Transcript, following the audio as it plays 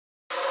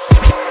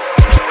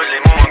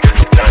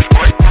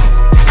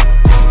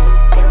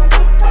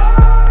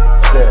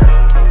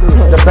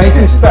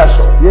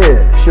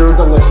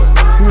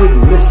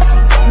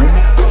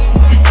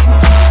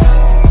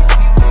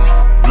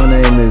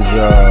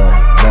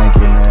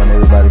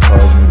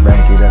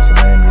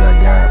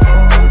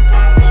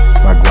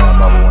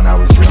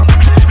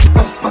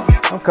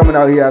coming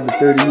out here after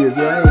 30 years,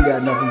 yeah, I ain't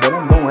got nothing, but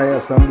I'm gonna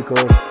have something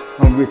because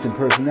I'm rich in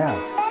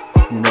personality,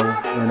 you know,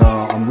 and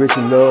I'm rich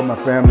in love. My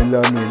family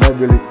love me, and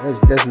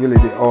that's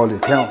really all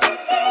that counts.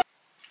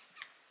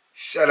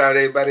 Shout out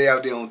everybody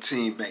out there on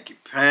Team Banky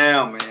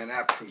Pound, man.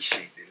 I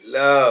appreciate the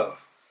love.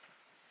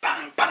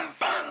 Bang, bang,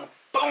 bang,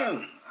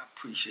 boom. I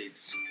appreciate the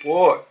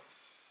support.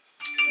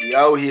 We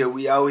out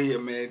here,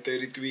 man.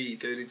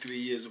 33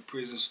 years of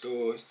prison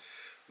stories.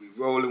 We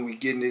rolling, we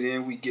getting it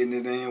in.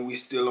 We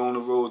still on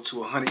the road to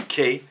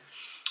 100K.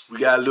 We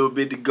got a little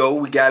bit to go.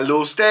 We got a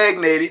little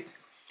stagnated.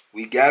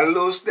 We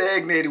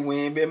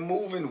ain't been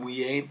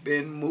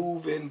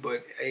moving.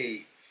 But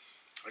hey,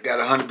 I got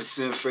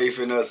 100% faith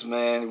in us,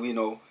 man. You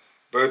know,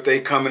 birthday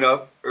coming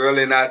up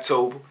early in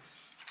October.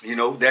 You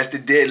know, that's the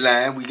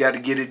deadline. We got to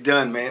get it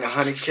done, man.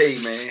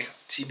 100K, man.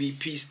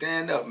 TBP,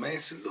 stand up, man.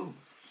 Salute.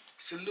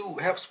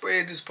 Help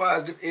spread this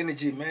positive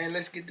energy, man.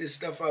 Let's get this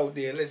stuff out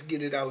there. Let's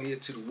get it out here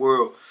to the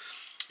world,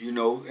 you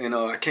know. And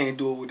I can't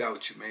do it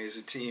without you, man. It's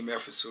a team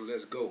effort, so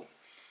let's go.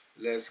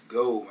 Let's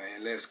go,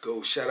 man. Let's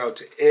go. Shout out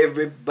to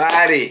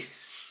everybody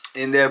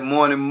in that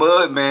morning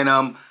mud, man.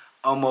 I'm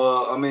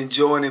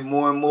enjoying it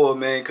more and more,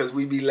 man, because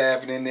we be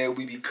laughing in there.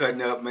 We be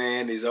cutting up,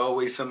 man. There's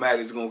always somebody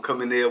that's going to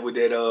come in there with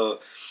that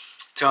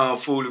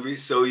tomfoolery,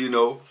 so, you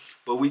know.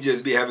 But we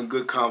just be having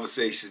good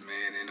conversation,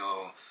 man.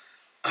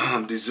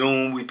 And the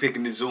Zoom, we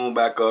picking the Zoom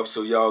back up,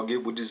 so y'all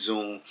get with the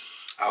Zoom.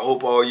 I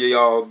hope all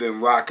y'all been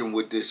rocking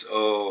with this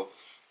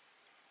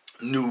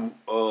new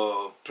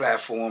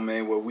platform,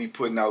 man, where we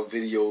putting out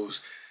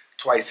videos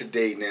twice a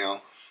day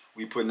now.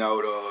 We putting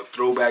out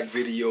throwback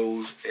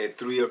videos at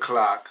 3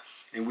 o'clock,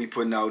 and we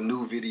putting out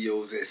new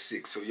videos at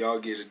 6. So y'all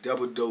get a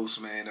double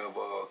dose, man, of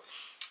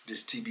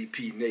this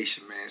TBP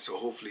Nation, man. So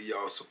hopefully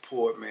y'all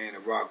support, man,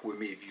 and rock with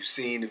me. If you've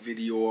seen the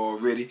video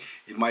already,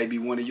 it might be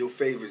one of your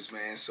favorites,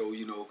 man. So,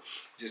 you know,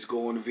 just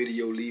go on the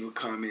video, leave a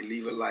comment,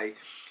 leave a like.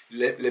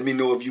 Let me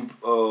know if you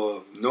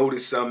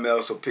noticed something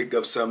else or picked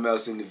up something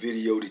else in the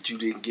video that you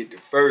didn't get the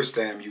first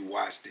time you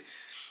watched it.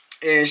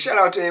 And shout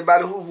out to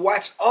everybody who've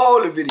watched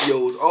all the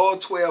videos, all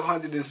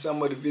 1,200 and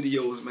some of the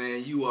videos,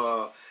 man. You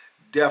are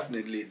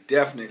definitely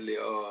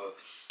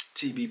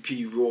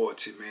TBP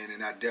royalty, man,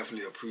 and I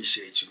definitely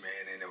appreciate you,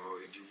 man. And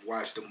if you've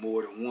watched them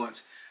more than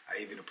once,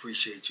 I even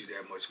appreciate you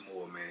that much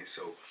more, man.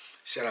 So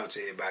shout out to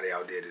everybody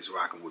out there that's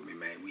rocking with me,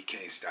 man. We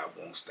can't stop,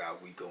 won't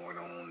stop. We going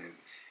on and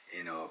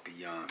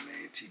beyond,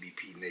 man.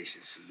 TBP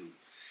Nation, salute.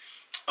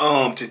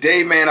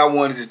 Today, man, I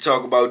wanted to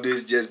talk about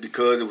this just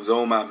because it was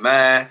on my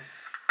mind.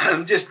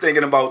 I'm just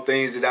thinking about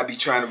things that I be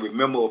trying to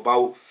remember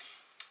about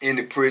in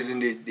the prison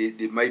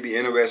that might be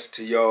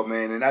interesting to y'all,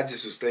 man. And I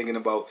just was thinking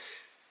about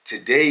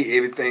today,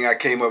 everything I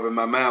came up in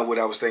my mind with,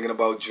 I was thinking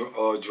about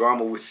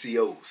drama with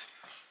COs.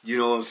 You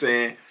know what I'm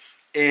saying?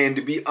 And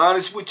to be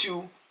honest with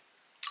you,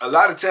 a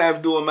lot of times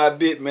doing my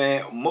bit,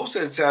 man, most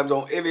of the times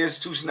on every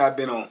institution I've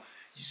been on,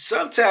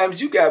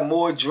 sometimes you got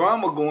more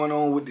drama going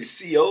on with the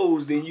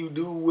COs than you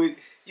do with,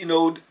 you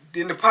know,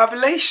 than the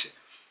population.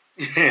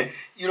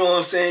 You know what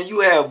I'm saying?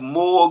 You have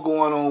more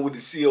going on with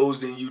the COs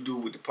than you do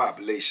with the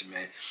population,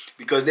 man.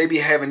 Because they be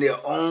having their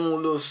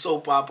own little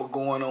soap opera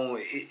going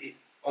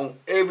on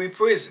every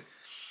prison.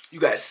 You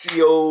got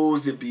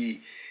COs that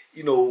be,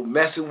 you know,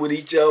 messing with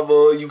each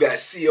other. You got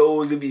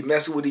COs that be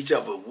messing with each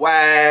other's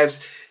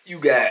wives. You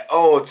got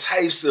all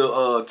types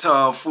of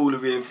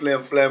tomfoolery and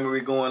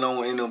flammery going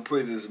on in them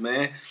prisons,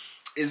 man.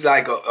 It's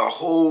like a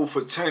whole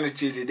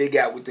fraternity that they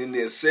got within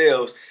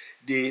themselves.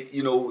 That,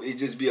 you know, it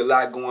just be a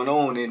lot going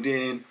on. And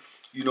then,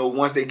 you know,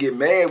 once they get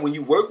mad, when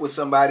you work with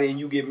somebody and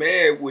you get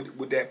mad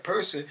with that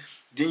person,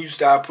 then you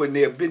start putting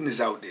their business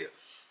out there.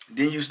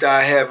 Then you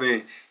start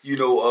having, you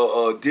know,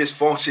 a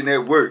dysfunction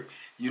at work.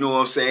 You know what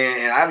I'm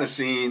saying? And I done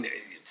seen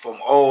from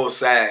all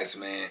sides,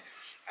 man.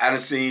 I done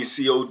seen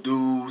CO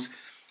dudes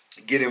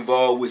get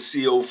involved with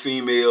CO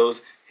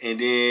females, and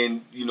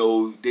then, you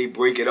know, they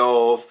break it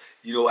off,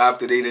 you know,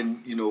 after they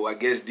done, you know, I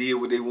guess did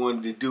what they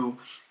wanted to do.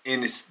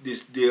 And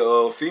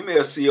the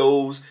female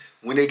COs,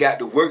 when they got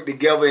to work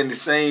together in the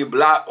same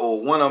block,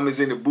 or one of them is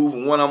in the booth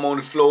and one of them on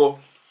the floor,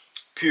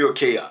 pure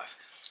chaos.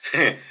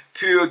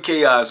 Pure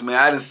chaos, man.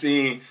 I done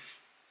seen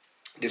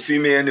the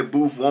female in the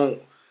booth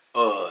won't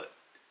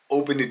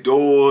open the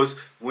doors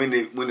when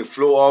the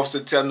floor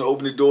officer tell them to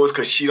open the doors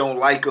because she don't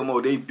like them,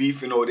 or they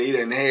beefing, or they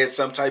done had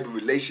some type of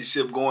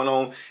relationship going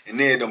on and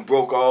then done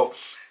broke off.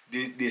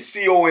 The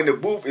CO in the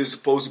booth is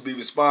supposed to be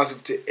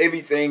responsive to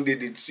everything that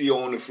the CO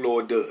on the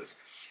floor does.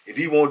 If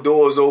he want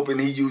doors open,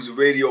 he use the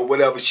radio or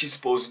whatever, she's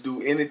supposed to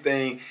do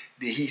anything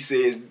that he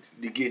says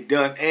to get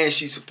done, and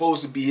she's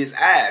supposed to be his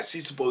eyes.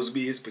 She's supposed to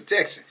be his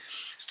protection.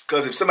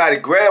 Because if somebody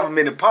grab him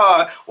in the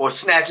pod or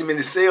snatch him in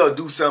the cell or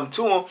do something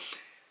to him,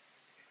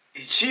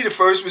 she the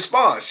first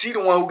response. She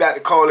the one who got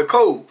to call the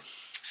code.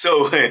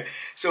 So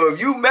if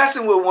you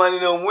messing with one of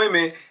them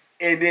women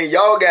and then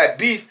y'all got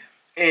beef,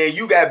 and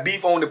you got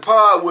beef on the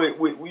pod with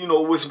you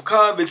know, with some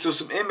convicts or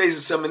some inmates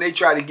or something, they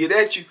try to get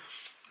at you,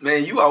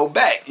 man, you out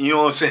back. You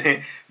know what I'm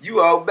saying?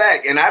 You out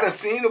back. And I done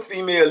seen a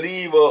female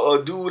leave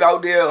a dude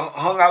out there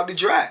hung out to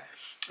dry.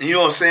 You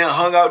know what I'm saying?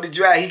 Hung out to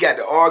dry. He got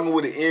to arguing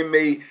with an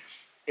inmate,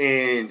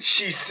 and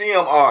she see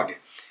him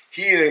arguing.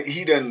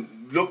 He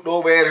done looked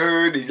over at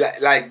her.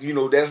 Like you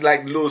know, that's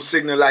like a little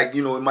signal, like,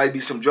 you know, it might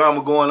be some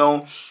drama going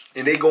on,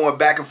 and they going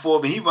back and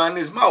forth, and he running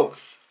his mouth.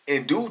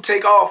 And dude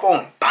take off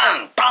on him.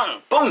 Bang,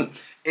 bang, boom.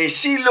 And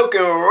she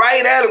looking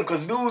right at him,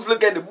 because dudes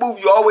look at the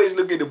booth. You always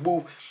look at the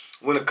booth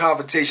when a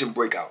confrontation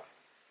break out.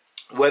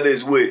 Whether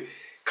it's with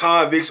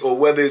convicts or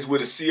whether it's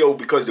with a CO,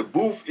 because the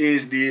booth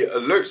is the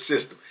alert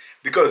system.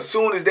 Because as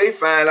soon as they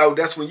find out,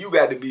 that's when you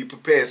got to be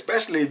prepared,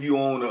 especially if you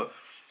on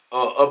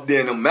up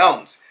there in the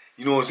mountains.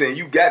 You know what I'm saying?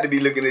 You got to be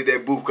looking at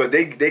that booth, because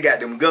they got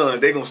them guns.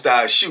 They going to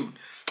start shooting.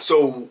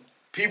 So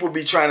people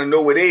be trying to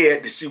know where they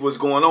at to see what's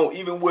going on.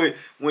 Even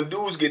when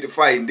dudes get to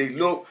fighting, they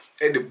look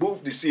at the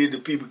booth to see if the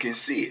people can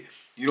see it.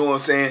 You know what I'm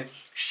saying?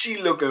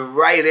 She looking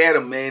right at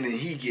him, man, and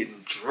he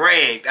getting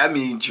dragged. I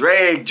mean,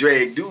 drag.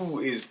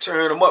 Dude is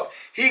turning him up.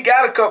 He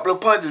got a couple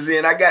of punches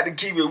in. I got to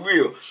keep it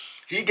real.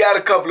 He got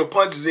a couple of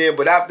punches in,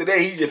 but after that,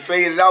 he just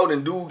faded out,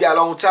 and dude got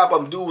on top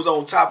of him. Dude was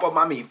on top of him.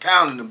 I mean,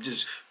 pounding him,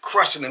 just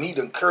crushing him. He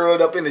done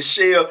curled up in the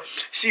shell.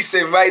 She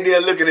sitting right there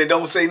looking and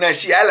don't say nothing.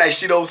 She act like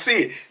she don't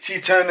see it.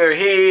 She turned her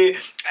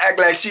head, act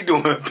like she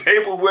doing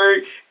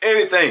paperwork,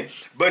 everything.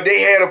 But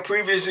they had a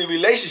previous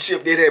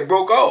relationship that had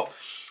broke off.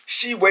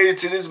 She waited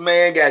till this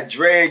man got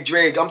dragged.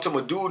 I'm talking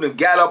about dude that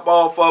got up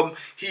off of him.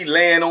 He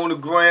laying on the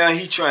ground.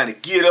 He trying to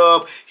get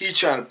up. He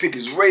trying to pick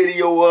his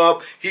radio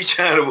up. He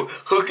trying to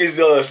hook his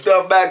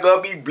stuff back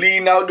up. He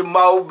bleeding out the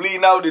mouth,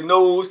 bleeding out the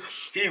nose.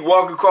 He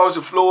walking across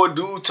the floor.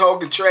 Dude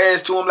talking trash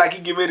to him like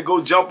he get ready to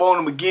go jump on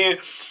him again.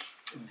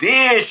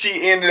 Then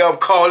she ended up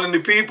calling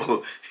the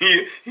people.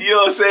 You know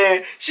what I'm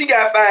saying? She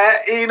got fired.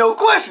 Ain't no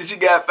question she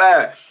got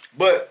fired.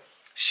 But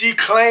she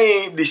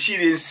claimed that she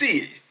didn't see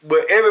it. But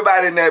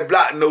everybody in that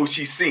block knows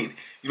she seen it.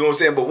 You know what I'm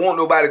saying? But won't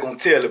nobody gonna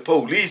tell the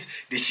police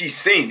that she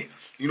seen it.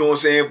 You know what I'm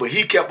saying? But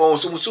he kept on.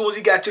 So as soon as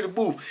he got to the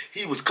booth,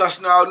 he was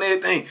cussing out and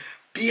everything.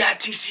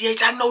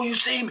 B-I-T-C-H, I know you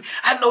see me.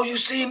 I know you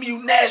see me,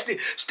 you nasty,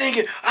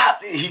 stinking.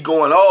 He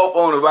going off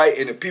on the right,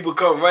 and the people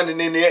come running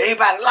in there.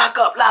 Everybody lock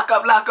up, lock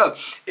up, lock up.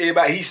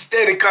 Everybody, he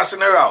steady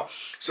cussing her out.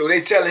 So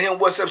they telling him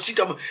what's up. She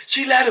told me,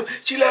 she let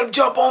him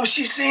jump on me.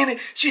 She seen it.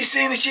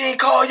 She ain't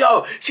call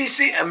y'all. She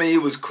seen, I mean,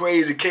 it was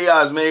crazy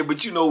chaos, man.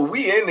 But you know,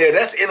 we in there.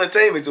 That's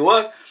entertainment to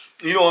us.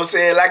 You know what I'm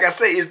saying? Like I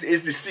say, it's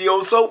the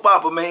C.O Soap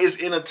Opera, man.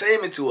 It's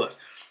entertainment to us.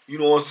 You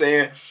know what I'm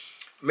saying?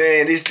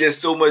 Man, it's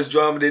just so much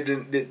drama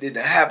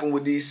that happened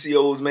with these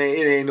COs, man.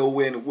 It ain't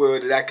nowhere in the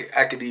world that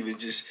I could even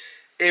just,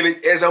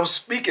 as I'm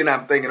speaking,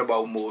 I'm thinking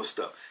about more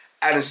stuff.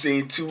 I done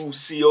seen two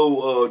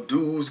CO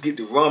dudes get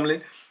to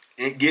rumbling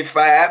and get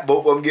fired.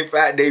 Both of them get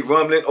fired. They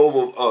rumbling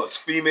over a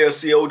female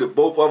CO that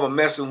both of them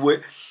messing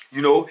with.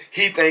 You know,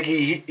 he think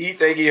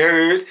he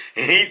hers,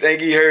 and he think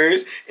he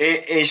hers,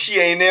 and she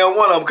ain't there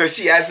one of them, because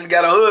she actually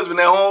got a husband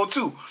at home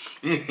too.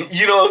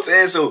 You know what I'm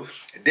saying? So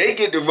they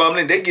get the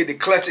rumbling, they get the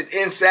clutching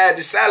inside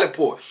the salad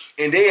port,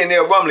 and they in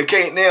there rumbling.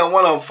 Can't nail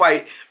one of them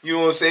fight. You know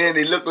what I'm saying?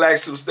 They look like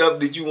some stuff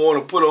that you want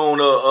to put on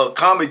a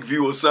comic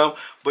view or something,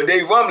 but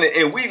they rumbling,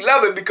 and we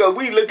love it because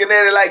we looking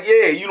at it like,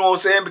 yeah, you know what I'm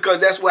saying?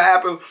 Because that's what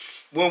happened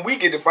when we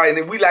get to fighting,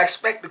 and we like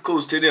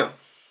spectacles to them.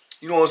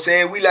 You know what I'm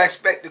saying? We like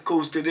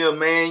spectacles to them,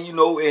 man. You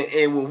know,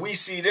 and when we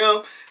see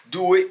them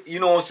do it, you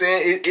know what I'm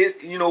saying?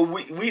 You know,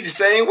 we the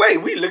same way.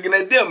 We looking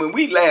at them and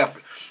we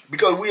laughing.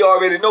 Because we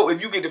already know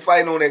if you get to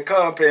fighting on that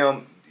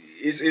compound,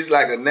 it's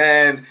like a 9.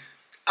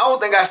 I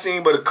don't think I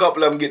seen but a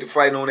couple of them get to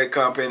fighting on that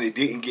compound that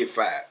didn't get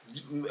fired.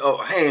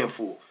 A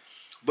handful.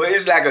 But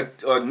it's like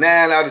a 9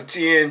 out of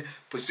 10%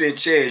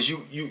 chance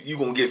you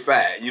gonna get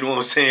fired. You know what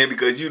I'm saying?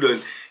 Because you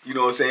done, you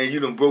know what I'm saying, you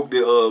done broke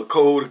the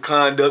code of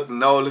conduct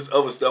and all this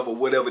other stuff, or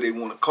whatever they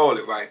want to call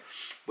it, right?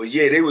 But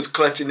yeah, they was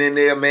clutching in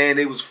there, man.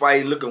 They was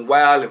fighting, looking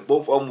wild, and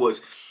both of them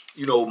was,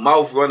 you know,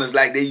 mouth runners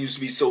like they used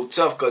to be so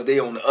tough because they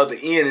on the other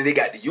end and they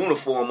got the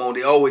uniform on.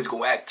 They always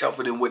gonna act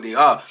tougher than what they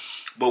are.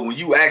 But when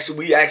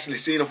we actually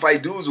seen them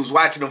fight, dudes was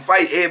watching them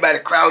fight, everybody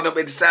crowding up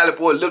at the salad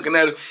port looking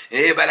at them, and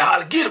everybody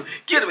holler, get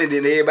him, and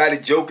then everybody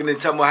joking and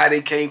talking about how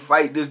they can't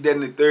fight, this, that,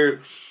 and the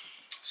third.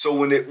 So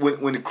when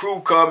the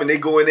crew come and they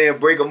go in there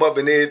and break them up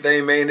and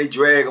everything, man, they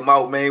drag them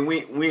out, man.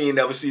 We ain't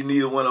never see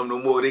neither one of them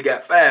no more. They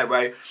got fired,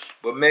 right?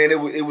 But man,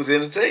 it was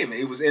entertainment.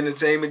 It was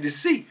entertainment to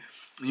see.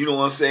 You know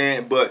what I'm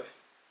saying? But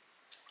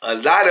a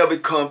lot of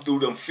it come through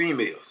them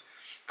females.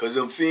 Because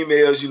them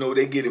females, you know,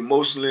 they get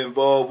emotionally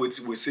involved with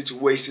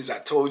situations. I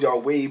told y'all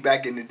way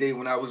back in the day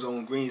when I was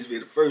on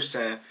Greensville the first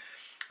time,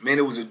 man,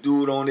 there was a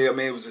dude on there,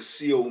 man, it was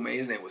a CO, man.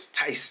 His name was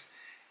Tyson.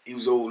 He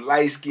was old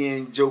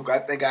light-skinned joker. I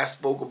think I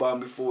spoke about him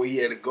before. He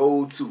had a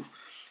gold tooth.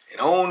 And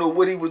I don't know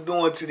what he was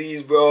doing to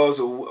these bros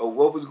or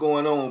what was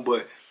going on,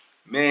 but,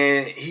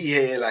 man, he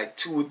had like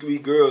 2 or 3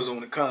 girls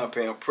on the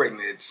compound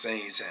pregnant at the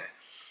same time.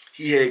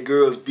 He had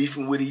girls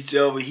beefing with each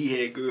other.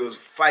 He had girls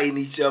fighting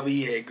each other.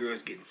 He had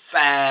girls getting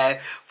fired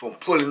from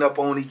pulling up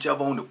on each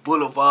other on the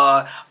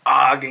boulevard,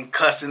 arguing,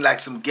 cussing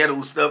like some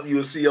ghetto stuff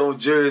you'll see on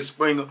Jerry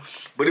Springer.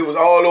 But it was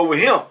all over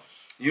him.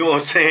 You know what I'm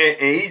saying?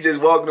 And he just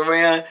walking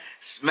around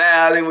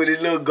smiling with his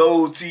little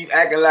gold teeth,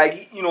 acting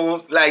like, you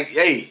know, like,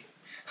 hey,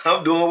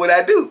 I'm doing what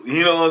I do.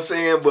 You know what I'm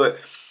saying? But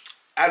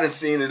I done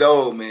seen it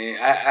all, man.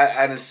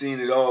 I done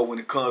seen it all when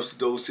it comes to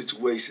those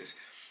situations.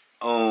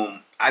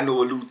 I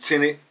know a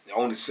lieutenant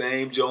on the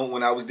same joint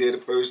when I was there the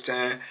first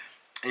time,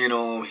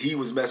 and he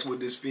was messing with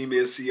this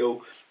female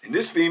CO. And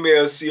this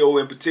female CO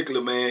in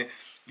particular, man,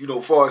 you know,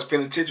 as far as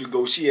penitentiary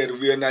goes, she had a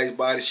real nice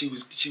body. She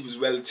was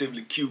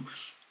relatively cute,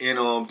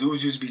 and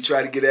dudes used to be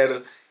trying to get at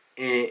her,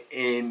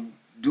 and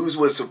dudes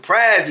was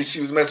surprised that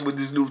she was messing with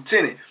this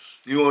lieutenant.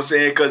 You know what I'm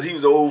saying? Because he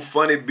was an old,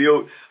 funny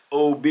built,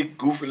 old, big,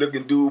 goofy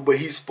looking dude, but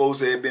he's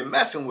supposed to have been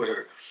messing with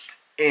her.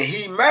 And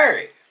he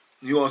married.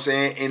 You know what I'm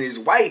saying? And his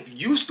wife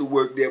used to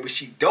work there, but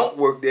she don't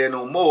work there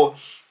no more.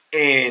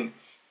 And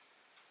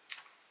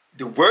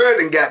the word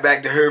done got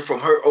back to her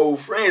from her old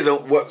friends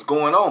on what's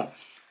going on.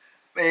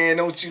 Man,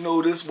 don't you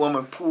know this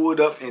woman pulled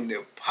up in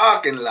the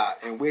parking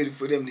lot and waited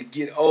for them to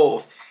get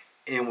off.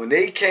 And when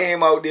they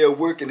came out there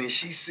working and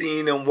she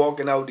seen them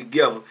walking out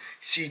together,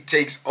 she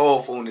takes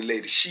off on the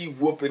lady. She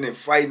whooping and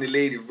fighting the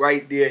lady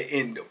right there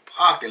in the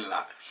parking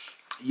lot.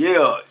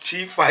 Yeah,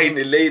 she fighting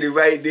the lady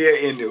right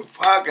there in the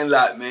parking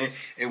lot, man.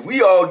 And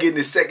we all getting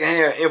the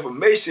secondhand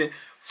information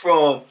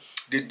from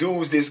the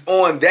dudes that's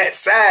on that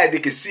side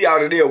that can see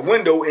out of their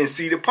window and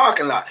see the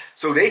parking lot.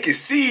 So they can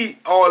see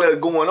all that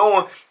going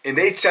on, and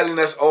they telling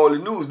us all the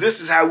news.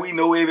 This is how we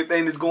know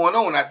everything that's going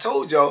on. I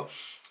told y'all,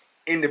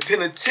 in the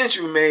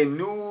penitentiary, man,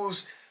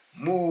 news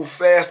move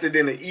faster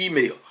than an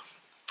email.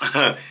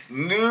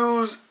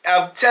 News,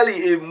 I'm telling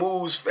you, it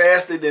moves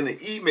faster than an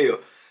email.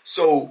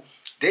 So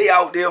they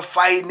out there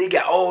fighting. They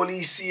got all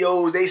these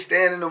COs. They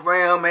standing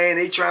around, man.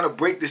 They trying to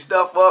break the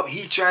stuff up.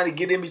 He trying to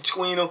get in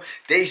between them.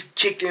 They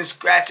kicking,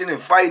 scratching, and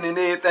fighting and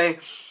everything.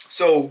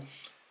 So,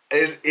 and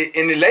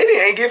the lady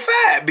ain't get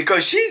fired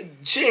because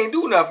she ain't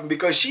do nothing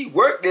because she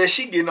worked there.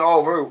 She getting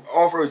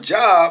off her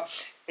job,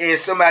 and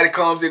somebody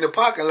comes in the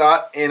parking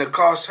lot and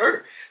accosts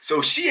her.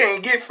 So she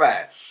ain't get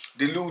fired.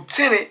 The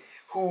lieutenant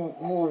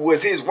who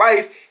was his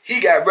wife, he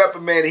got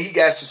reprimanded. He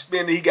got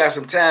suspended. He got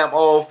some time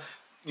off.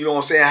 You know what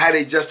I'm saying? How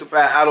they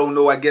justify, I don't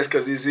know, I guess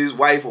because it's his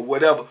wife or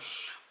whatever.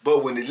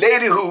 But when the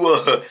lady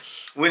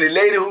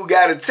who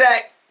got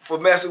attacked for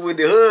messing with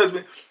the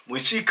husband, when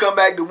she come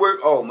back to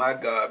work, oh my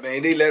God,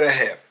 man, they let her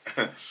have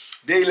it.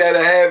 They let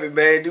her have it,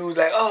 man. Dude's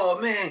like,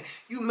 oh man,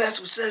 you mess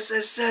with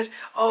such.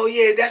 Oh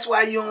yeah, that's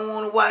why you don't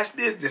want to watch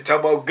this. They talk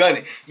about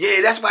gunning.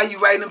 Yeah, that's why you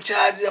writing them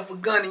charges up for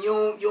gunning.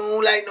 You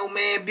don't like no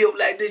man built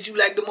like this. You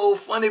like them old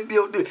funny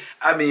built dude.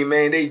 I mean,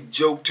 man, they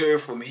joked her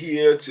from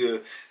here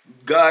to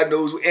God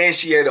knows, and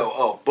she had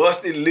a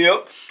busted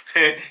lip.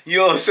 You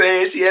know what I'm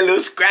saying? She had little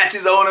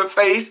scratches on her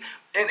face,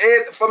 and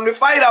from the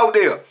fight out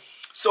there.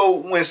 So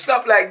when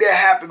stuff like that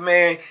happen,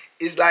 man,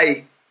 it's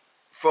like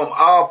from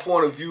our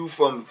point of view,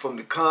 from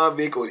the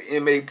convict or the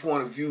inmate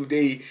point of view,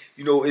 they,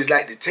 you know, it's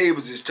like the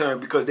tables is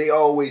turned because they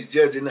always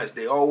judging us.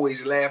 They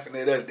always laughing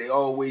at us. They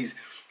always,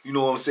 you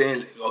know what I'm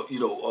saying,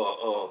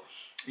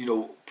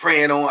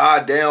 preying on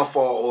our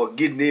downfall or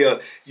getting their,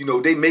 you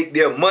know, they make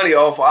their money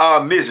off of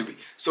our misery.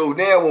 So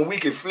now when we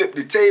can flip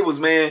the tables,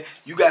 man,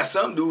 you got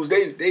some dudes,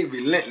 they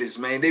relentless,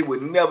 man. They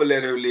would never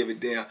let her live it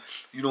down.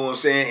 You know what I'm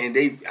saying? And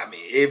they, I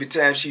mean, every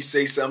time she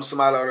say something,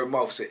 somebody out of her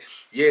mouth say,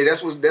 yeah,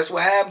 that's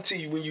what happened to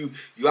you when you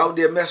out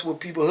there messing with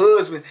people's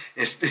husband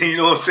and you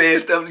know what I'm saying,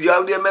 stuff. You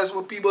out there messing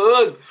with people's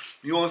husband.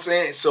 You know what I'm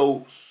saying?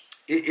 So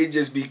it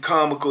just be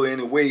comical in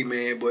a way,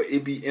 man, but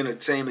it be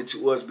entertainment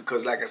to us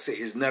because, like I said,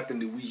 it's nothing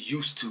that we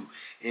used to.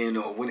 And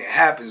when it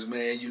happens,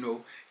 man, you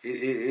know,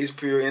 it's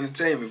pure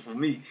entertainment for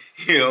me.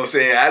 You know what I'm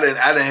saying? I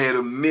done had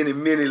a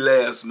many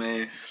laughs,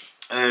 man.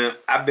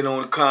 I've been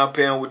on the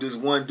compound with this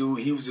one dude.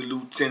 He was a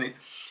lieutenant,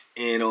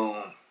 and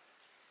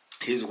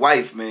his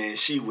wife, man,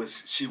 she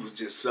was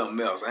just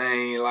something else. I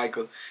ain't like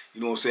her,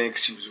 you know what I'm saying?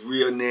 'Cause she was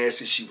real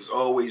nasty. She was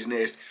always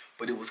nasty.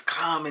 But it was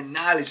common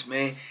knowledge,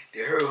 man,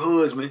 that her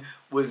husband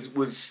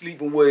was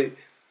sleeping with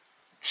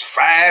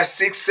 5,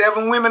 6,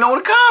 7 women on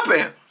the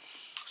compound.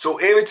 So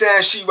every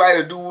time she write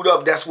a dude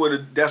up, that's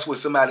what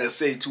somebody will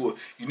say to her.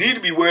 You need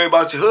to be worried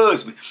about your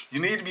husband. You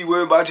need to be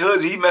worried about your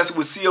husband. He messing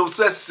with C.O.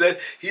 such and such.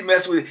 He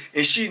messing with,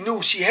 and she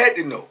knew, she had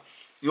to know.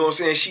 You know what I'm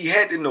saying? She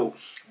had to know.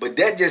 But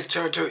that just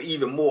turned her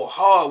even more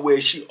hard where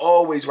she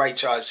always write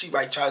charges. She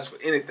write charges for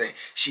anything.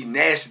 She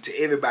nasty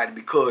to everybody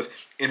because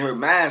in her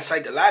mind,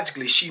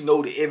 psychologically, she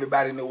know that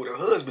everybody know what her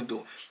husband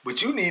doing.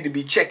 But you need to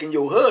be checking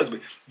your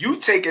husband. You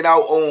take it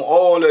out on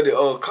all of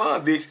the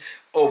convicts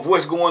of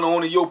what's going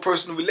on in your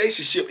personal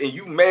relationship, and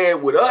you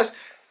mad with us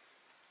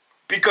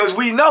because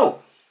we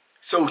know.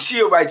 So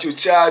she'll write your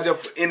charge up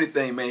for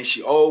anything, man.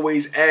 She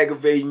always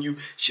aggravating you.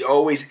 She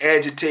always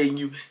agitating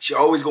you. She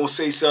always gonna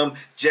say something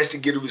just to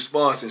get a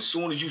response. And as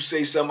soon as you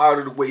say something out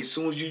of the way, as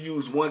soon as you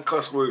use one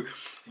cuss word,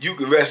 you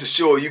can rest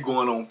assured you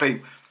going on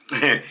paper.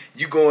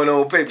 You going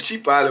on paper. She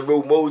probably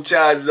wrote more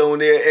charges on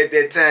there at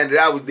that time that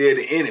I was there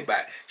than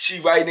anybody.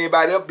 She writing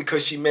everybody up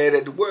because she mad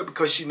at the word,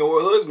 because she know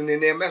her husband in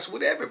there messing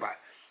with everybody.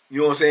 You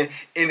know what I'm saying?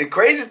 And the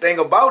crazy thing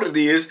about it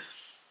is,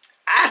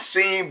 I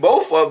seen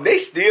both of them. They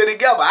still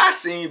together. I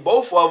seen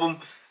both of them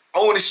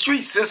on the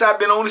street since I've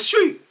been on the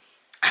street.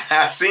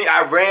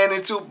 I ran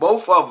into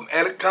both of them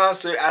at a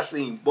concert. I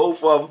seen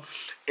both of them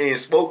and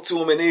spoke to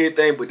them and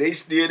everything, but they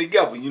still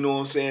together, you know what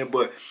I'm saying?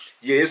 But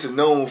yeah, it's a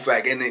known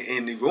fact. And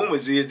the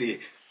rumors is that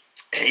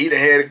he done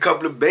had a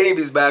couple of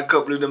babies by a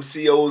couple of them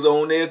COs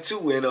on there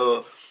too.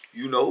 And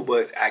you know,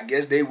 but I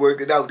guess they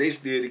worked it out. They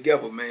still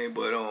together, man.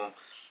 But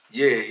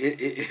yeah,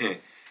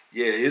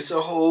 yeah, it's a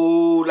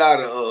whole lot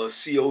of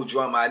CO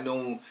drama. I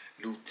know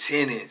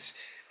lieutenants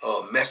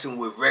messing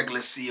with regular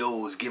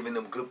COs, giving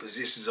them good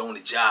positions on the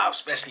job,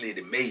 especially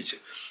the major.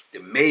 The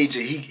major,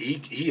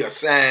 he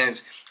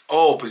assigns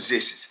all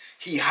positions.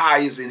 He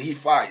hires and he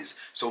fires.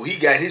 So he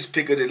got his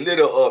pick of the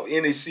litter of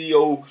any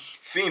CO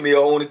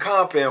female on the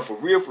compound for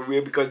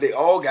real, because they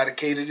all got to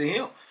cater to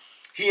him.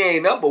 He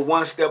ain't number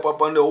one step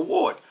up under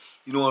award.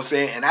 You know what I'm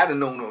saying? And I done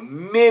known a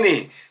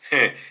many.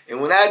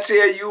 And when I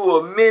tell you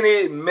a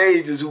many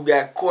majors who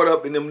got caught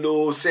up in them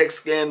little sex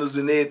scandals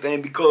and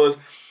everything because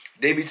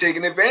they be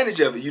taking advantage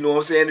of it. You know what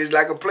I'm saying? It's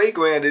like a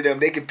playground to them.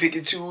 They can pick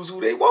and choose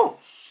who they want.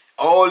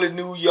 All the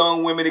new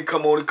young women that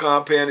come on the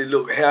compound that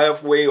look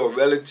halfway or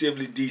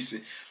relatively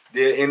decent,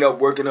 they'll end up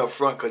working up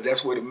front because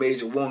that's where the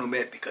major want them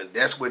at, because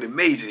that's where the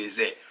major is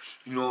at.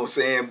 You know what I'm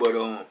saying? But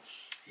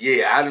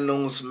yeah, I done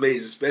known some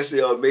majors,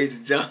 especially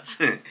Major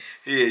Johnson.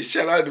 Yeah,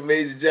 shout out to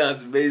Major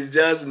Johnson. Major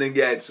Johnson done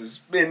got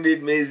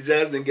suspended. Major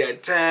Johnson done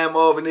got time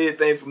off and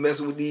everything for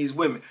messing with these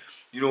women.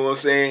 You know what I'm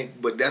saying?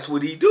 But that's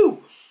what he do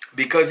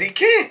because he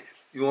can.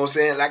 You know what I'm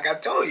saying? Like I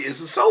told you,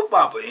 it's a soap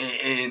opera.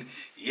 And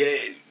yeah,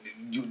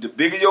 the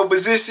bigger your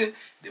position,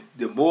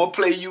 the more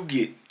play you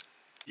get.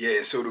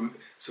 Yeah, so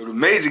the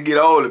major get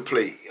all the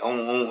play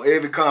on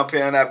every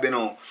compound I've been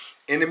on.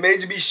 And the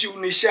major be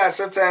shooting their shot.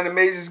 Sometimes the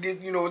majors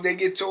get, you know, they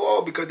get tore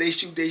off because they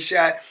shoot their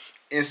shot.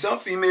 And some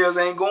females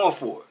ain't going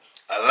for it.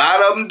 A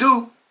lot of them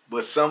do,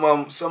 but some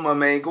of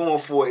them ain't going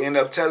for it. End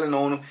up telling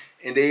on them,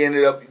 and they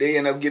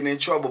end up getting in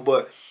trouble.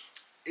 But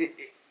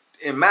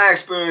in my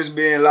experience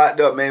being locked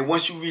up, man,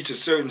 once you reach a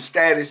certain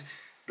status,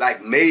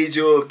 like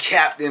major,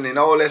 captain, and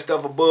all that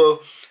stuff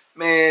above,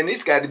 man,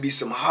 it's got to be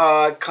some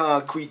hard,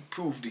 concrete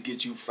proof to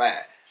get you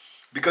fired.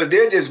 Because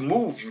they'll just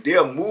move you.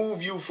 They'll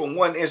move you from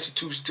one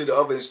institution to the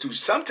other institution.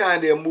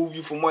 Sometimes they'll move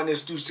you from one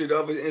institution to the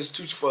other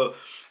institution for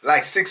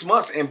like 6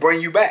 months and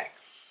bring you back.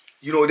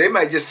 You know, they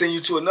might just send you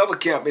to another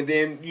camp and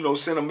then, you know,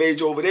 send a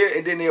major over there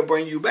and then they'll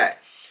bring you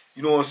back.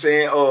 You know what I'm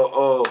saying?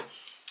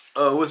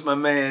 What's my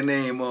man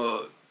name?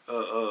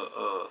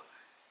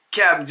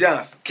 Captain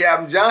Johnson.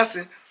 Captain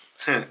Johnson,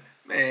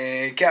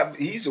 man,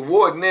 he's a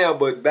warden now,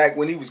 but back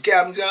when he was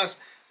Captain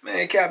Johnson,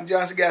 man, Captain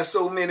Johnson got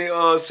so many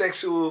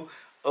sexual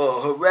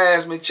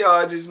harassment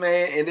charges,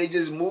 man, and they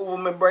just move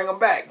him and bring him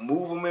back.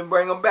 Move him and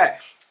bring him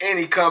back. And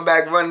he come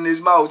back running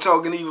his mouth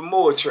talking even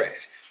more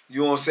trash.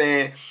 You know what I'm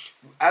saying?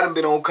 I done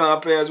been on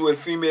compounds where a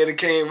female that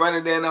came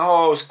running down the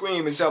hall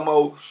screaming something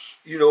about,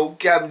 you know,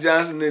 Captain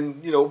Johnson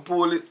and, you know,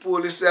 pull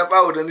himself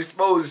out and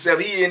expose himself.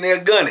 He in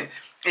there gunning.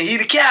 And he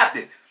the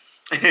captain.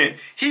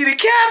 He the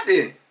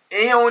captain.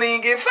 And he don't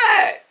even get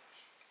fired.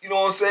 You know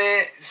what I'm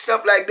saying?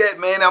 Stuff like that,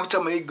 man. I'm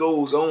telling you, it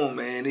goes on,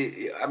 man.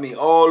 I mean,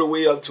 all the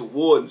way up to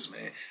wardens,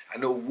 man. I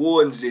know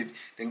wardens that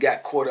then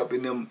got caught up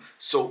in them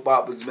soap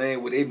operas,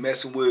 man, where they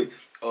messing with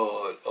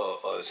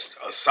a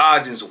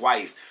sergeant's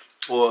wife,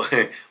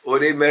 or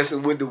they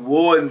messing with the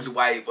warden's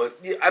wife.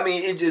 I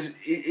mean, it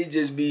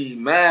just be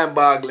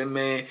mind-boggling,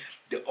 man.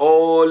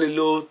 All the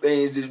little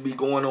things that be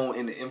going on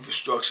in the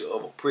infrastructure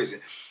of a prison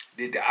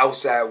that the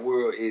outside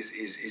world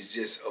is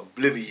just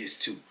oblivious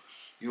to.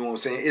 You know what I'm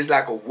saying? It's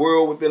like a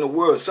world within a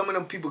world. Some of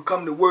them people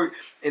come to work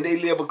and they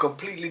live a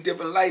completely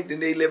different life than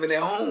they living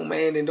at home,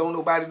 man, and don't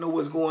nobody know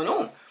what's going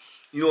on.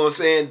 You know what I'm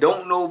saying?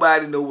 Don't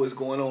nobody know what's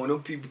going on.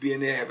 Them people be in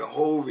there having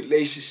whole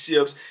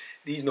relationships.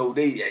 You know,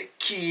 they had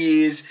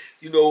kids.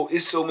 You know,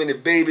 it's so many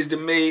babies that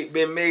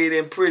been made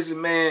in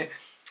prison, man.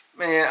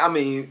 Man, I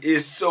mean,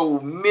 it's so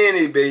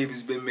many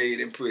babies been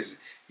made in prison.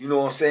 You know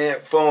what I'm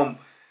saying? From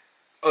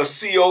a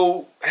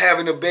CO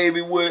having a baby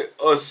with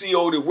a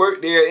CO that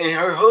worked there, and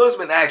her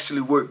husband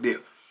actually worked there.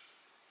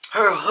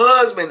 Her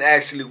husband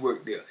actually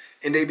worked there.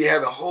 And they be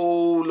having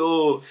whole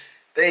little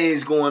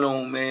things going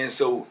on, man.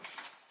 So,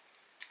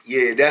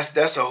 yeah,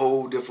 that's a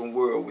whole different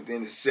world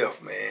within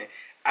itself, man.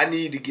 I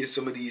need to get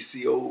some of these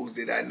COs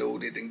that I know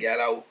that done got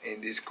out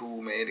in this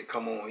school, man, to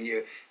come on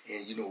here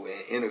and, you know,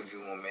 and interview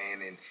them,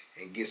 man,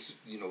 and get,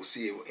 you know,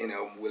 see if any of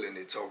them willing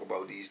to talk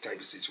about these type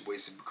of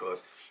situations,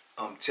 because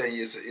I'm telling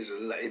you,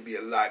 it be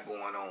a lot going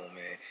on,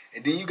 man.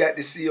 And then you got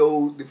the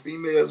CO, the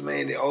females,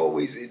 man, they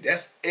always,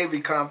 that's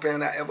every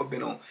compound I ever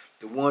been on.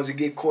 The ones that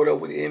get caught up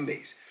with the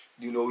inmates.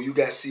 You know, you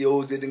got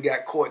COs that done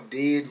got caught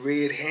dead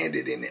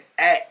red-handed in the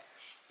act,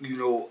 you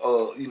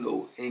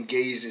know,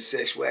 engaged in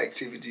sexual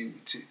activity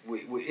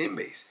with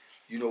inmates.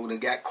 You know, they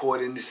got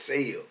caught in the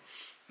cell.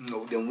 You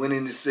know, then went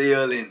in the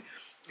cell and,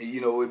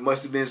 you know, it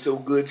must have been so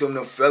good to them,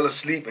 they fell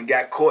asleep and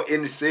got caught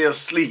in the cell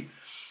sleep.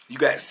 You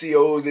got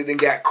COs that then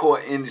got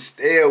caught in the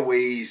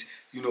stairways,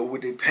 you know,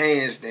 with their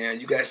pants down.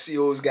 You got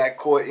COs got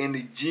caught in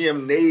the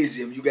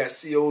gymnasium. You got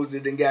COs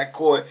that then got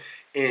caught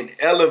in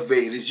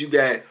elevators. You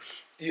got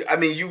I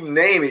mean, you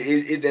name it,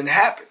 it didn't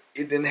happen.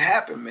 It didn't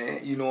happen, man.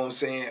 You know what I'm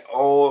saying?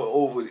 All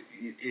over, it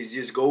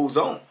just goes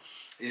on.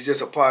 It's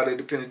just a part of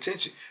the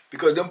penitentiary.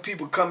 Because them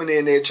people coming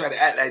in there try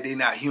to act like they're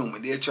not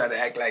human. They try to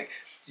act like,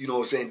 you know what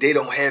I'm saying, they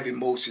don't have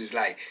emotions.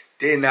 Like,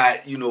 they're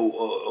not, you know,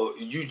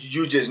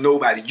 you just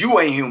nobody. You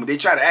ain't human. They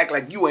try to act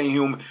like you ain't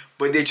human,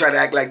 but they try to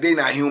act like they're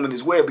not human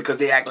as well because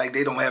they act like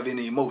they don't have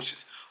any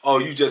emotions. Oh,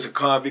 you just a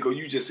convict or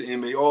you just an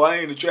inmate. Oh, I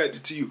ain't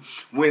attracted to you.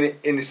 When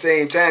in the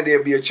same time,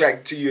 they'll be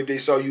attracted to you if they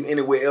saw you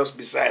anywhere else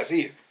besides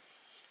here.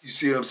 You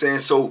see what I'm saying?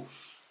 So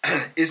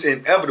it's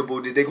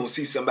inevitable that they're going to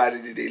see somebody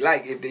that they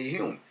like if they're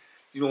human.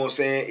 You know what I'm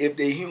saying? If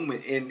they're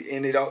human,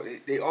 and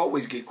they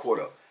always get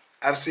caught up.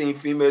 I've seen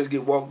females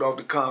get walked off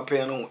the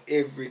compound on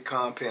every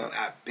compound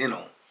I've been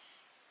on.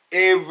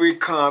 Every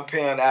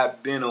compound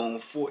I've been on,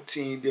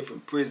 14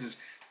 different prisons,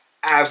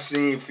 I've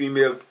seen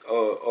female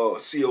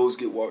COs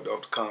get walked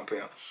off the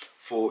compound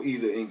for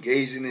either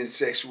engaging in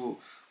sexual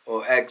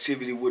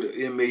activity with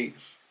an inmate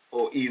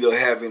or either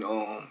having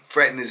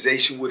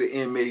fraternization with an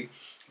inmate,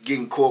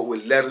 getting caught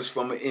with letters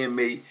from an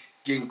inmate,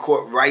 getting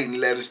caught writing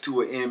letters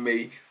to an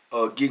inmate,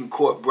 getting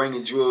caught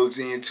bringing drugs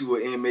into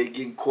an inmate,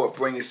 getting caught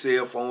bringing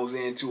cell phones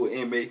into an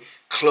inmate,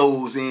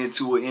 clothes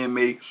into an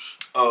inmate,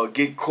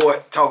 get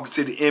caught talking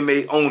to the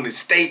inmate on the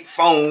state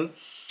phone.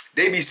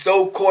 They be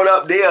so caught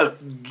up, they'll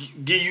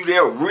give you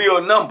their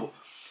real number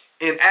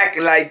and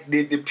acting like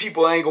the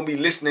people ain't going to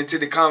be listening to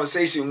the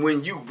conversation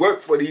when you work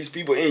for these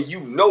people and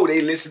you know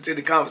they listen to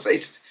the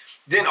conversations.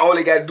 Then all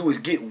they got to do is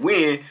get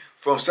wind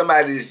from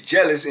somebody that's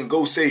jealous and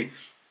go say,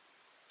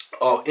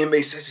 oh,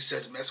 inmate such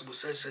and such messing with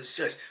such and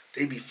such.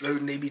 They be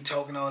flirting, they be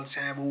talking all the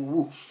time. Woo,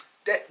 woo.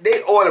 That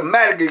they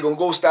automatically going to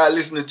go start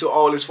listening to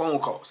all his phone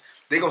calls.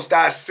 They going to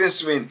start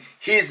censoring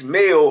his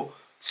mail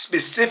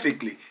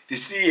specifically to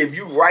see if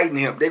you writing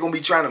him. They're going to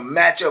be trying to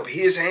match up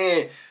his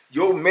hand,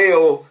 your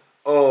mail,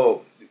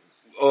 the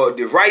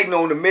writing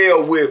on the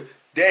mail with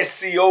that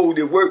CO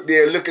that worked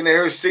there looking at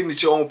her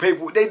signature on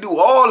paper. They do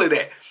all of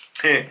that.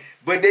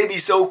 But they be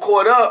so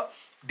caught up,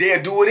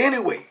 they'll do it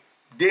anyway.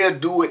 They'll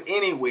do it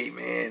anyway,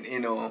 man.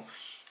 And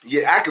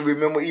yeah, I can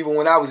remember even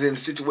when I was in a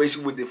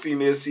situation with the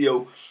female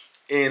CO,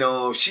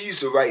 and she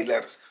used to write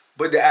letters.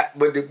 But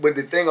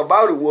the thing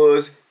about it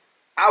was,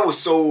 I was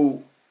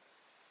so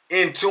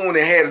in tune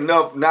and had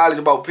enough knowledge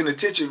about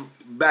penitentiary.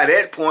 By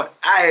that point,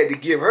 I had to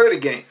give her the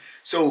game.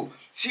 So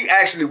she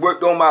actually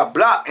worked on my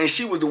block, and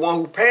she was the one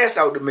who passed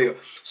out the mail.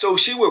 So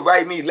she would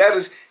write me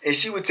letters, and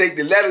she would take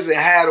the letters and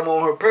hide them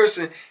on her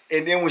person.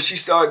 And then when she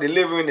started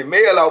delivering the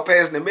mail out,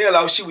 passing the mail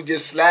out, she would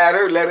just slide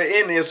her letter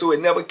in there so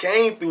it never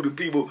came through the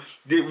people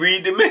that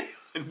read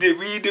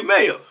the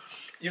mail.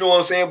 You know what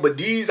I'm saying? But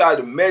these are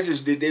the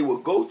measures that they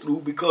will go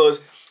through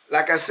because,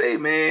 like I say,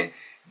 man,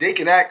 they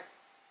can act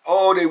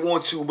all they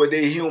want to, but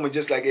they're human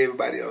just like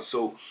everybody else.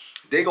 So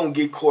they're going to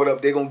get caught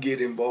up. They're going to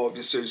get involved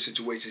in certain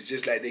situations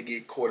just like they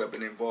get caught up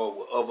and involved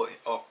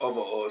with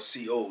other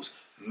COs,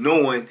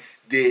 knowing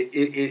that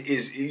it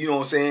is, you know what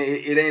I'm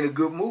saying, it ain't a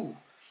good move.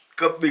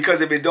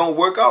 Because if it don't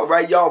work out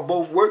right, y'all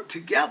both work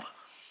together.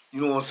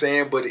 You know what I'm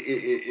saying? But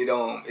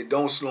it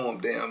don't slow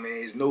them down, man.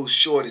 There's no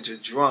shortage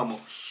of drama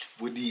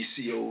with these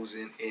COs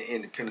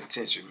in the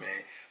penitentiary, man.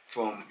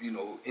 From, you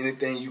know,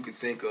 anything you could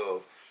think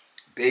of.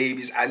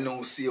 Babies, I know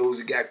COs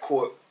that got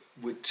caught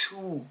with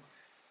 2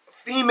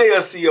 female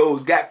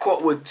COs, got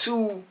caught with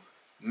 2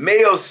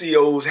 male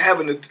COs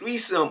having a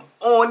threesome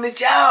on the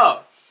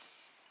job.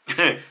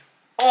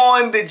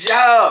 On the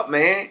job,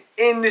 man.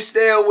 In the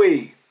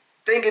stairway.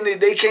 Thinking that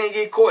they can't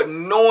get caught,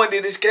 knowing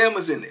that there's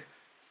cameras in there.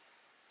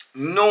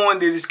 Knowing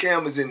that there's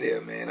cameras in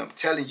there, man. I'm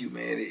telling you,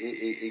 man,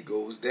 it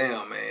goes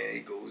down, man.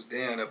 It goes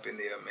down up in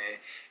there, man.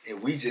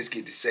 And we just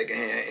get the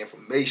secondhand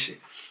information.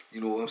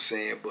 You know what I'm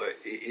saying? But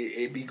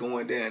it be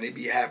going down. It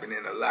be happening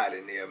a lot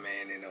in there,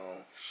 man. And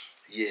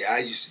yeah, I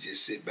used to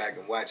just sit back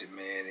and watch it,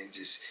 man. And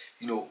just,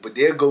 you know, but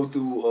they'll go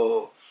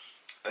through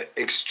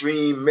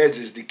extreme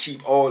measures to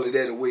keep all of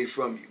that away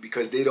from you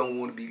because they don't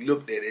want to be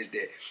looked at as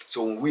that.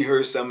 So when we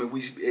heard something,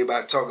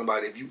 everybody talking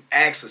about it, if you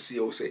ask a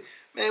CO, say,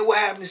 man, what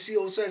happened to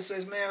CO such and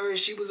such? Man, I heard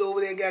she was over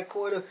there, got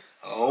caught up.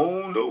 I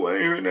don't know, I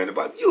ain't heard nothing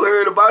about it. You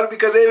heard about it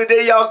because every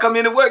day y'all come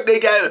into work,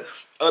 they got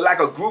like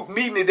a group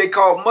meeting that they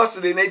call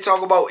muster, and they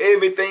talk about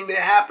everything that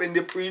happened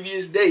the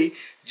previous day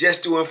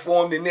just to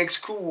inform the next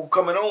crew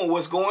coming on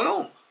what's going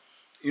on.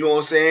 You know what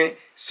I'm saying?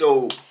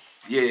 So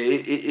yeah,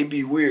 it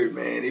be weird,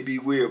 man. It be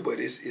weird, but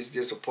it's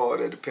just a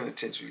part of the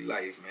penitentiary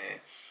life, man.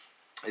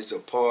 It's a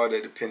part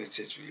of the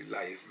penitentiary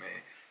life,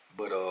 man.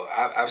 But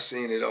I've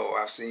seen it all.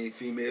 I've seen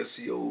female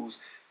COs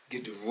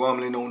get the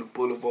rumbling on the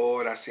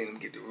boulevard. I seen them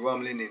get the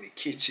rumbling in the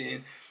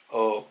kitchen.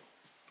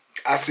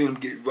 I seen them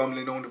get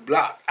rumbling on the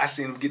block. I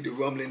seen them get the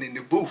rumbling in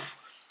the booth.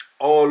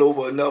 All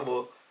over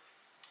another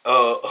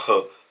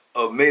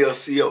a male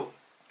CO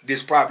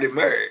that's probably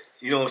married.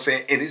 You know what I'm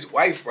saying? And his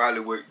wife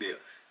probably worked there.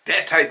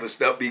 That type of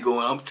stuff be going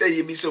on. I'm telling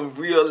you, be some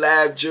real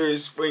live Jerry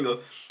Springer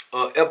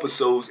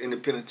episodes in the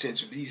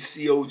penitentiary. These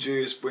CO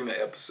Jerry Springer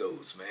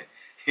episodes, man.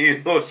 You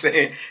know what I'm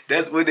saying?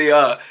 That's what they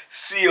are.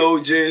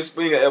 C.O. Jerry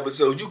Springer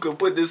episodes. You can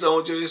put this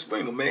on Jerry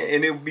Springer, man,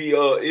 and it'd be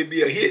a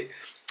hit.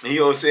 You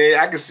know what I'm saying?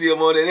 I can see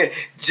him on there.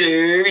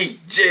 Jerry.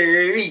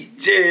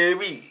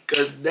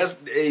 Cause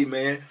that's, hey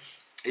man,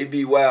 it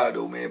be wild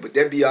though, man. But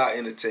that be our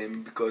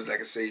entertainment because like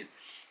I say,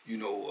 you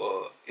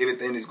know,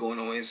 everything that's going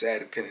on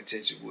inside the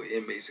penitentiary with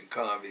inmates and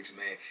convicts,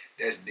 man,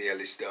 that's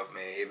daily stuff,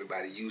 man.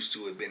 Everybody used to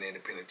it, been in the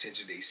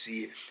penitentiary, they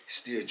see it,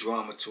 still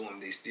drama to them,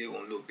 they still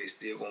gonna look, they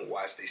still gonna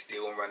watch, they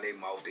still gonna run their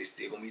mouth, they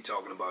still gonna be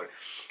talking about it.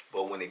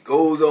 But when it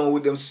goes on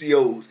with them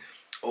COs,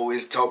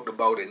 it's talked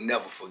about and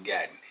never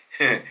forgotten.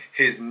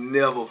 It's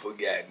never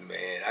forgotten,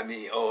 man. I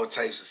mean, all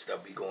types of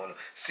stuff be going on.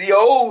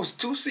 COs,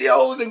 2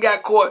 COs that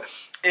got caught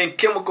in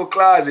chemical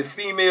closet,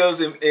 females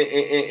and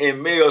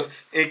males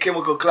in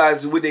chemical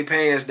closets with their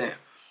pants down.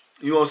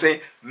 You know what I'm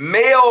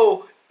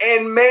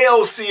saying?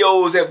 Male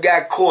COs have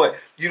got caught,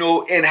 you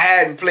know, in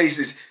hiding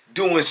places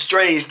doing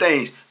strange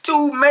things.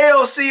 2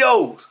 male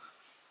COs.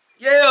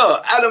 Yeah,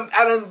 I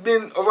done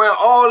been around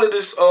all of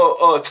this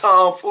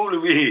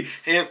tomfoolery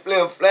and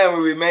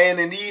flammery, man,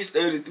 in these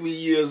 33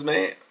 years,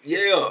 man.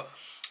 Yeah.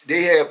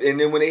 They have, and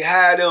then when they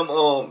hire them,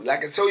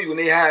 like I told you, when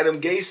they hire them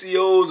gay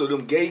COs or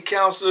them gay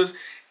counselors,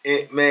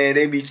 man,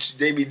 they be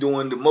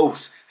doing the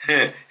most.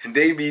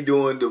 They be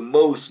doing the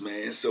most,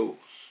 man. So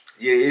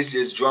yeah, it's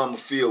just drama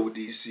filled with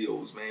these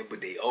COs, man. But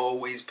they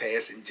always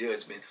passing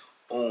judgment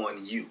on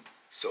you.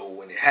 So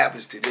when it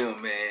happens to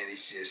them, man,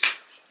 it's just,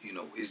 you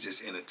know, it's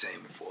just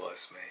entertainment for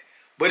us, man.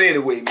 But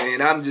anyway,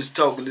 man, I'm just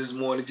talking this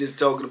morning, just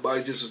talking about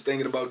it, just was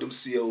thinking about them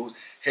COs.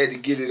 Had to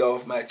get it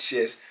off my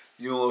chest.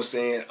 You know what I'm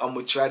saying? I'm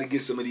going to try to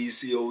get some of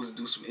these COs to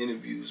do some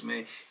interviews,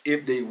 man,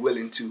 if they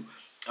willing to.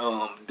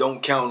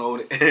 Don't count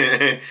on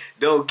it.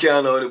 Don't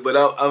count on it. But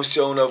I'm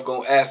showing up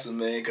going to ask them,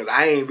 man, because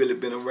I ain't really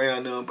been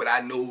around them, but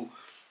I know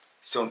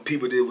some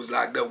people that was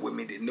locked up with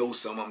me that know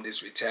some of them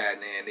that's retired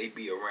now, and they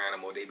be around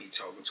them or they be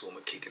talking to them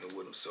or kicking it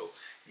with them. So,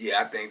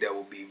 yeah, I think that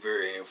would be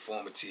very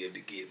informative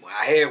to get one.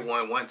 I had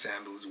one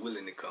time that was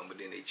willing to come, but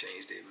then they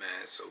changed their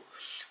mind. So,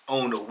 I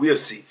don't know. We'll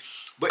see.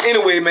 But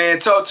anyway, man,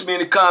 talk to me in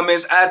the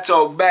comments. I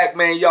talk back,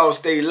 man. Y'all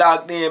stay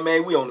locked in,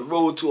 man. We on the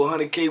road to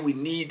 100K. We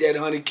need that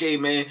 100K,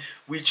 man.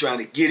 We trying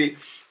to get it.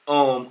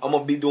 I'm going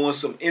to be doing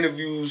some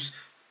interviews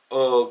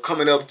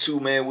coming up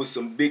too, man, with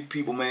some big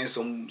people, man.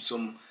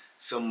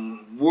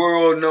 Some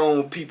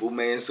world-known people,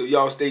 man. So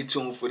y'all stay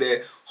tuned for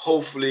that.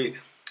 Hopefully,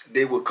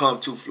 they will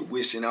come to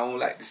fruition. I don't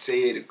like to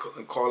say it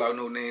and call out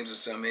no names or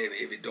something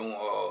if it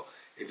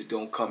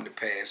don't come to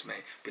pass, man.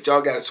 But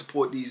y'all got to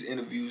support these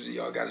interviews and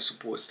y'all got to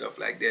support stuff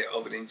like that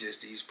other than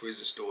just these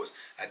prison stores.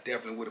 I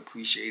definitely would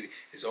appreciate it.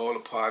 It's all a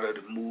part of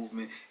the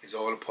movement. It's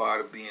all a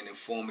part of being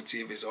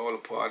informative. It's all a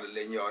part of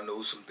letting y'all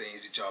know some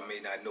things that y'all may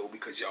not know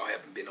because y'all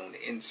haven't been on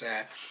the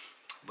inside.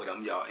 But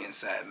I'm y'all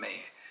inside man.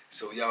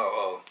 So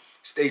y'all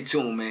stay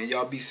tuned, man.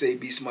 Y'all be safe,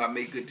 be smart,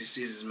 make good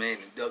decisions, man,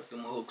 and duck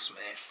them hooks,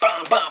 man.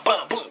 Boom, boom,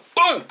 boom, boom,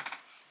 boom.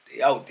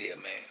 They out there,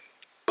 man.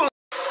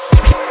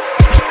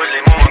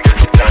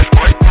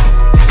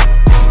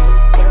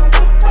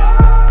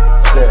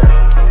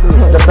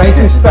 The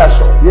banky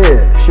special.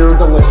 Yeah, pure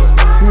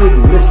deliciousness. Pure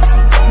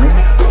deliciousness, man.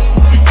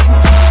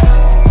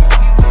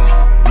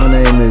 My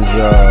name is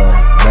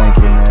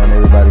Banky, man.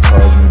 Everybody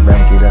calls me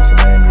Banky. That's the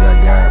name that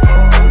I got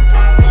from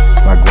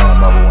my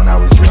grandmother when I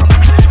was young.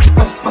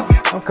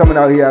 I'm coming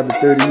out here after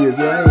 30 years.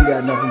 Yeah, I ain't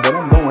got nothing, but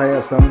I'm gonna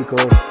have something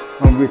because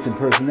I'm rich in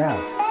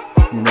personality,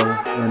 you know,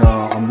 and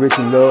I'm rich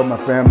in love. My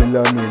family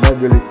love me, and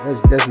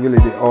that's really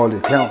all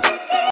that counts.